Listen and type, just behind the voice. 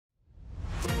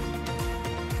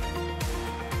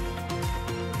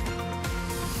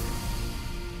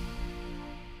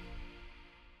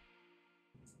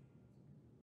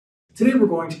Today we're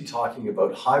going to be talking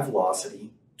about high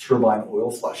velocity turbine oil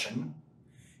flushing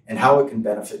and how it can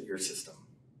benefit your system.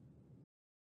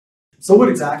 So what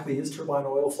exactly is turbine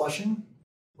oil flushing?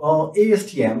 Well,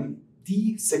 ASTM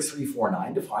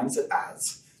D6349 defines it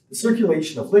as the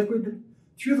circulation of liquid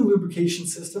through the lubrication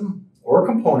system or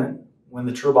component when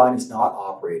the turbine is not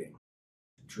operating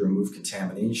to remove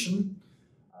contamination,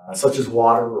 such as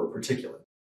water or particulate.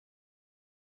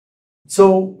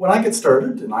 So when I get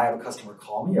started and I have a customer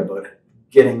call me about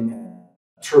getting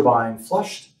a turbine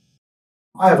flushed,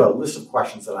 I have a list of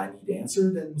questions that I need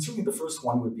answered, and certainly the first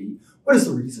one would be, what is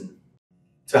the reason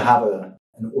to have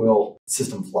an oil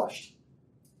system flushed?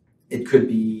 It could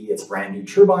be it's a brand new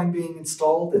turbine being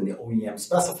installed and the OEM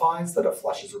specifies that a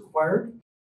flush is required.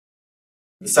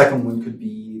 The second one could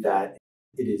be that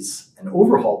it is an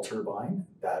overhaul turbine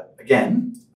that,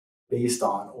 again, based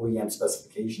on OEM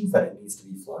specifications, that it needs to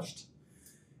be flushed.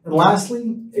 And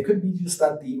lastly, it could be just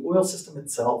that the oil system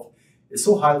itself is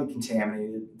so highly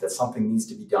contaminated that something needs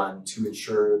to be done to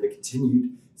ensure the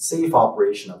continued safe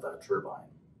operation of that turbine.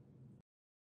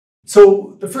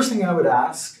 So the first thing I would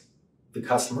ask the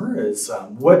customer is,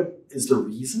 what is the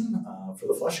reason for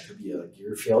the flush? It could be a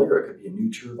gear failure, it could be a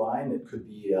new turbine, it could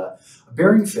be a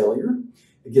bearing failure.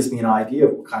 It gives me an idea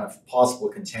of what kind of possible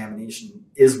contamination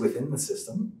is within the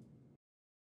system.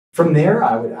 From there,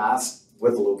 I would ask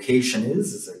what the location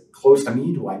is. Is it close to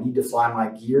me? Do I need to fly my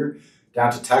gear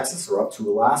down to Texas or up to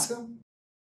Alaska?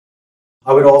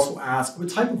 I would also ask what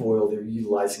type of oil they're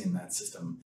utilizing in that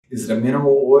system. Is it a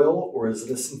mineral oil or is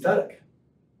it a synthetic?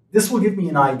 This will give me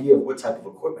an idea of what type of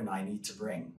equipment I need to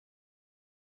bring.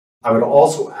 I would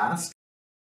also ask,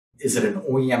 is it an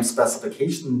OEM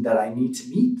specification that I need to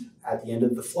meet at the end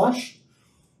of the flush?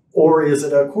 Or is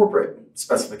it a corporate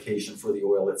specification for the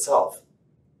oil itself?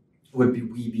 Would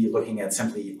we be looking at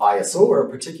simply ISO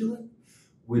or particulate?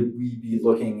 Would we be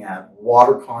looking at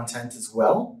water content as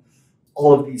well?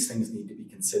 All of these things need to be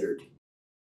considered.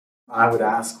 I would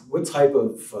ask what type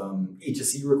of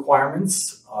HSE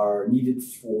requirements are needed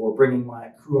for bringing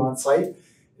my crew on site.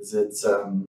 Is it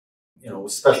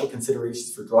special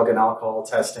considerations for drug and alcohol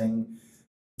testing,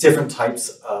 different types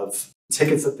of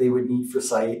tickets that they would need for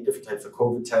site, different types of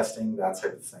COVID testing, that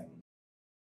type of thing.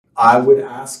 I would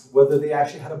ask whether they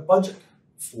actually had a budget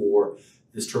for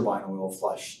this turbine oil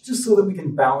flush, just so that we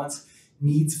can balance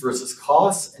needs versus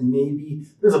costs, and maybe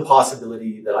there's a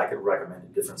possibility that I could recommend a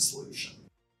different solution.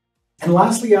 And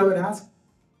lastly, I would ask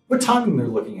what timing they're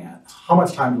looking at. How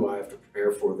much time do I have to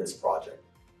prepare for this project?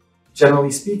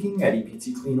 Generally speaking, at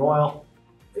EPT Clean Oil,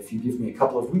 if you give me a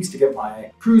couple of weeks to get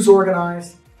my crews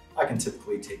organized, I can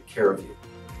typically take care of you.